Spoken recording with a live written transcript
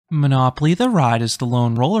Monopoly the Ride is the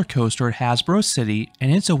lone roller coaster at Hasbro City,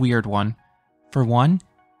 and it's a weird one. For one,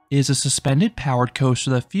 it is a suspended powered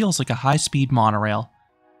coaster that feels like a high-speed monorail.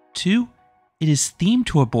 2, it is themed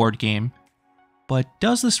to a board game. But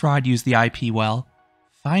does this ride use the IP well?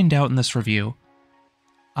 Find out in this review.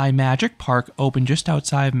 Imagic Park opened just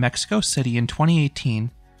outside of Mexico City in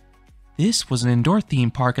 2018. This was an indoor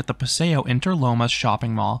theme park at the Paseo Interlomas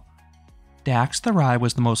shopping mall. Dax the Ride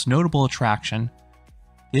was the most notable attraction.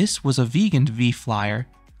 This was a Wiegand Wie-Flyer.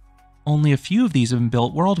 Only a few of these have been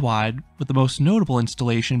built worldwide, with the most notable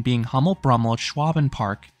installation being Hummel Brummel at Schwaben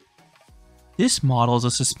Park. This model is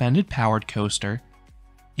a suspended powered coaster.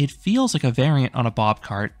 It feels like a variant on a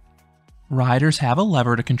bobcart. Riders have a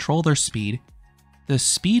lever to control their speed. The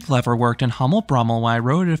speed lever worked in Hummel Brummel when I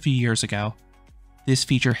rode it a few years ago. This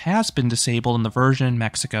feature has been disabled in the version in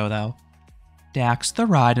Mexico though. Dax the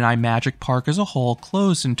Ride and Imagic Park as a whole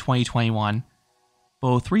closed in 2021.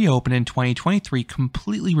 Both reopened in 2023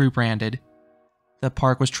 completely rebranded. The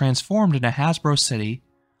park was transformed into Hasbro City.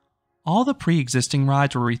 All the pre-existing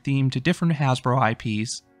rides were rethemed to different Hasbro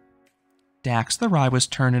IPs. Dax the Ride was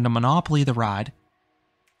turned into Monopoly the Ride.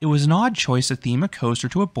 It was an odd choice to theme a coaster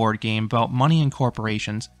to a board game about money and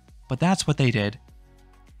corporations, but that's what they did.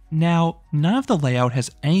 Now, none of the layout has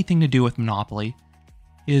anything to do with Monopoly.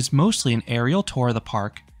 It is mostly an aerial tour of the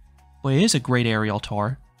park, but it is a great aerial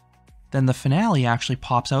tour. Then the finale actually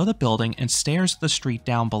pops out of the building and stares at the street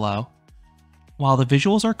down below. While the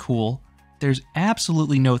visuals are cool, there's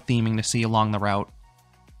absolutely no theming to see along the route.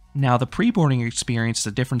 Now the pre-boarding experience is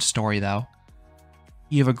a different story though.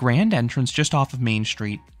 You have a grand entrance just off of Main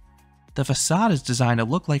Street. The facade is designed to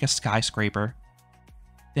look like a skyscraper.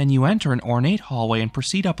 Then you enter an ornate hallway and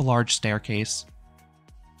proceed up a large staircase.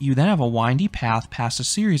 You then have a windy path past a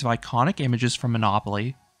series of iconic images from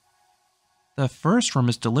Monopoly. The first room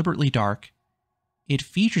is deliberately dark. It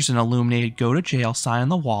features an illuminated "Go to Jail" sign on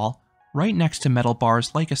the wall, right next to metal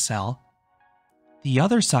bars like a cell. The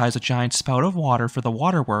other side is a giant spout of water for the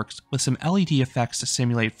waterworks with some LED effects to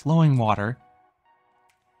simulate flowing water.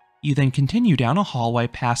 You then continue down a hallway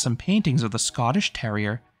past some paintings of the Scottish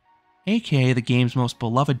Terrier, aka the game's most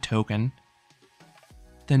beloved token.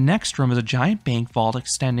 The next room is a giant bank vault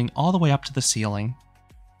extending all the way up to the ceiling.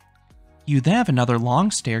 You then have another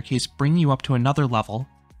long staircase bringing you up to another level.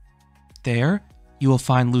 There, you will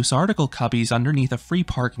find loose article cubbies underneath a free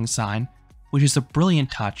parking sign, which is a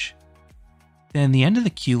brilliant touch. Then the end of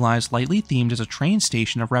the queue line is lightly themed as a train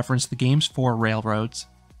station to reference the game's 4 railroads.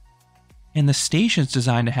 And the station is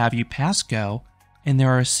designed to have you pass go, and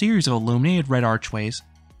there are a series of illuminated red archways.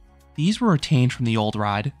 These were retained from the old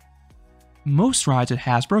ride. Most rides at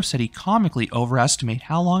Hasbro City comically overestimate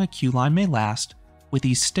how long a queue line may last, with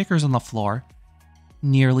these stickers on the floor.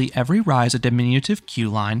 Nearly every ride is a diminutive queue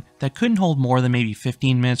line that couldn't hold more than maybe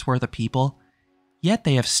 15 minutes worth of people, yet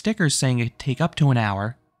they have stickers saying it could take up to an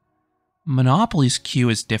hour. Monopoly's queue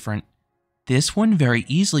is different. This one very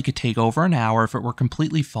easily could take over an hour if it were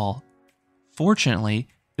completely full. Fortunately,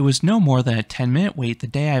 it was no more than a 10-minute wait the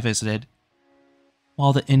day I visited.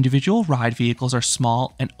 While the individual ride vehicles are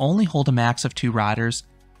small and only hold a max of 2 riders,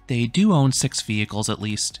 they do own 6 vehicles at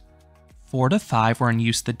least. 4 to 5 were in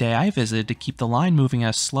use the day I visited to keep the line moving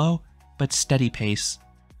at a slow but steady pace.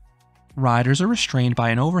 Riders are restrained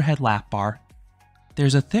by an overhead lap bar.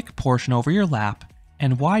 There's a thick portion over your lap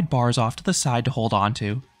and wide bars off to the side to hold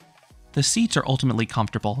onto. The seats are ultimately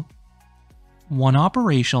comfortable. One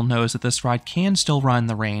operational note is that this ride can still run in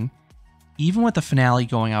the rain, even with the finale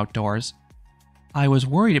going outdoors. I was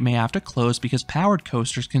worried it may have to close because powered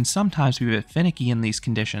coasters can sometimes be a bit finicky in these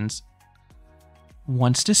conditions.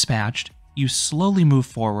 Once dispatched, you slowly move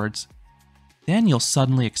forwards. Then you'll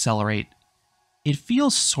suddenly accelerate. It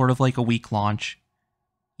feels sort of like a weak launch.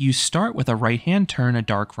 You start with a right-hand turn in a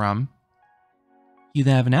dark room. You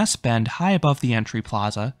then have an S-bend high above the entry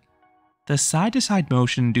plaza. The side-to-side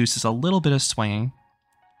motion induces a little bit of swinging.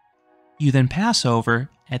 You then pass over,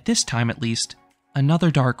 at this time at least, another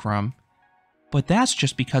dark room. But that's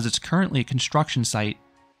just because it's currently a construction site.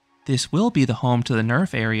 This will be the home to the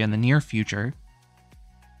Nerf area in the near future.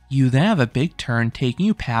 You then have a big turn taking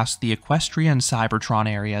you past the Equestria and Cybertron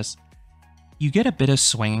areas. You get a bit of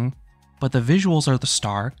swinging, but the visuals are the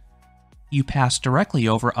star. You pass directly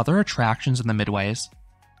over other attractions in the midways.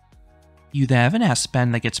 You then have an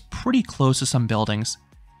S-bend that gets pretty close to some buildings,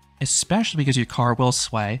 especially because your car will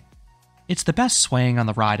sway. It's the best swaying on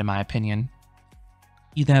the ride in my opinion.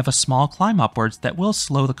 You then have a small climb upwards that will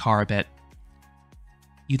slow the car a bit.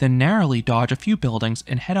 You then narrowly dodge a few buildings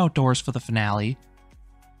and head outdoors for the finale.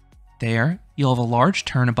 There, you'll have a large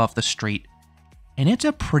turn above the street, and it's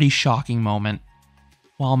a pretty shocking moment.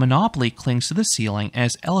 While Monopoly clings to the ceiling and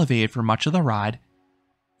is elevated for much of the ride,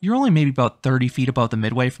 you're only maybe about 30 feet above the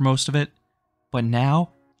midway for most of it, but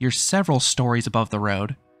now you're several stories above the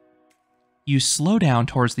road. You slow down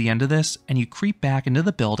towards the end of this and you creep back into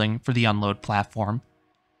the building for the unload platform.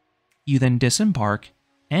 You then disembark,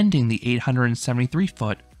 ending the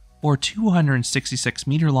 873-foot or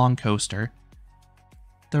 266-meter long coaster.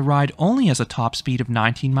 The ride only has a top speed of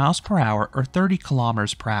 19 miles per hour or 30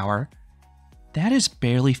 kilometers per hour. That is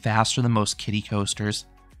barely faster than most kiddie coasters.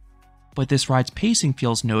 But this ride's pacing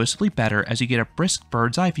feels noticeably better as you get a brisk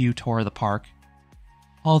bird's eye view tour of the park.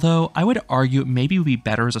 Although I would argue it maybe would be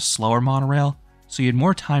better as a slower monorail, so you had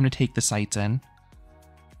more time to take the sights in.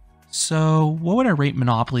 So what would I rate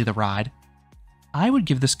Monopoly the ride? I would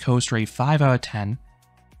give this coaster a 5 out of 10.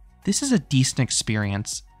 This is a decent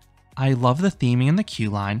experience. I love the theming in the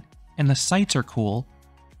queue line, and the sights are cool.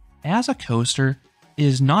 As a coaster, it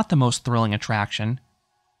is not the most thrilling attraction.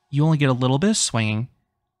 You only get a little bit of swinging,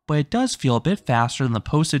 but it does feel a bit faster than the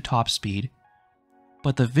posted top speed.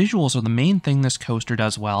 But the visuals are the main thing this coaster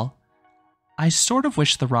does well. I sort of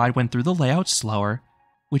wish the ride went through the layout slower,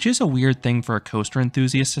 which is a weird thing for a coaster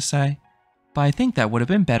enthusiast to say, but I think that would have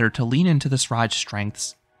been better to lean into this ride's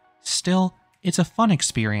strengths. Still, it's a fun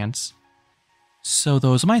experience. So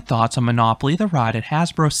those are my thoughts on Monopoly the ride at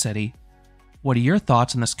Hasbro City. What are your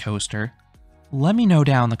thoughts on this coaster? Let me know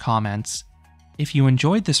down in the comments. If you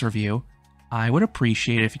enjoyed this review, I would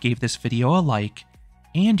appreciate it if you gave this video a like,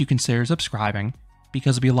 and you consider subscribing,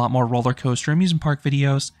 because there'll be a lot more roller coaster amusement park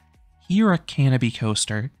videos here at Canopy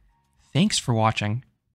Coaster. Thanks for watching.